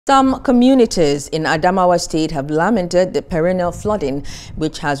Some communities in Adamawa State have lamented the perennial flooding,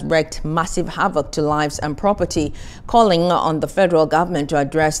 which has wreaked massive havoc to lives and property, calling on the federal government to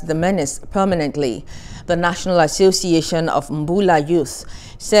address the menace permanently. The National Association of Mbula Youth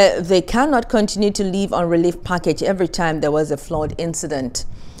said they cannot continue to live on relief package every time there was a flood incident.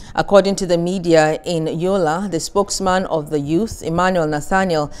 According to the media in Yola, the spokesman of the youth, Emmanuel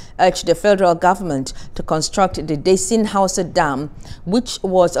Nathaniel, urged the federal government to construct the Desin House Dam, which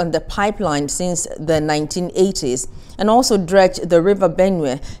was on the pipeline since the 1980s, and also dredge the river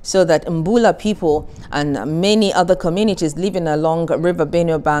Benue so that Mbula people and many other communities living along River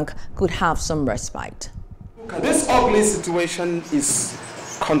Benue bank could have some respite. This ugly situation is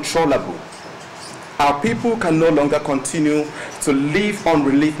controllable. Our people can no longer continue to live on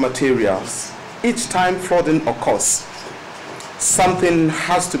relief materials. Each time flooding occurs, something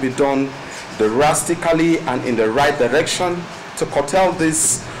has to be done drastically and in the right direction to curtail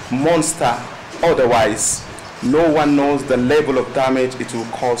this monster. Otherwise, no one knows the level of damage it will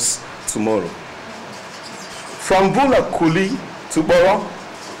cause tomorrow. From Bula Kuli to Boro,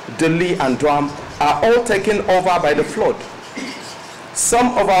 Delhi and Dram are all taken over by the flood.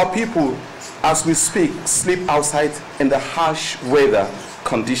 Some of our people, as we speak, sleep outside in the harsh weather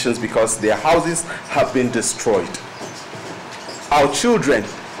conditions because their houses have been destroyed. Our children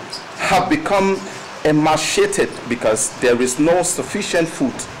have become emaciated because there is no sufficient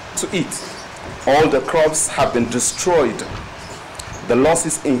food to eat. All the crops have been destroyed. The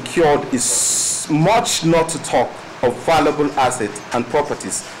losses incurred is much, not to talk of valuable assets and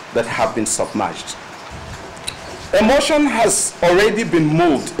properties that have been submerged. A motion has already been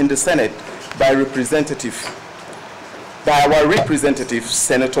moved in the Senate by our representative,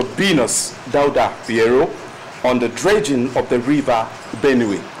 Senator Menace on the dredging of the river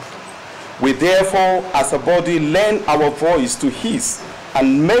Benue. We therefore, as a body, lend our voice to his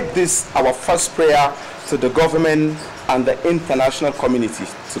and make this our first prayer to the government and the international community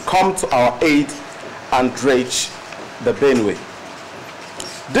to come to our aid and dredge the Benue.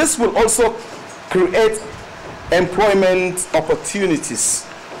 This will also create employment opportunities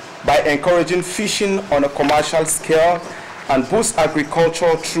by encouraging fishing on a commercial scale and boost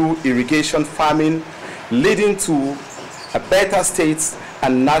agriculture through irrigation farming, leading to a better state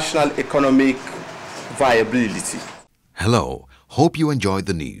and national economic viability. Hello, hope you enjoyed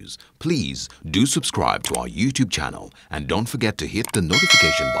the news. Please do subscribe to our YouTube channel and don't forget to hit the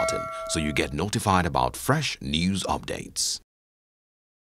notification button so you get notified about fresh news updates.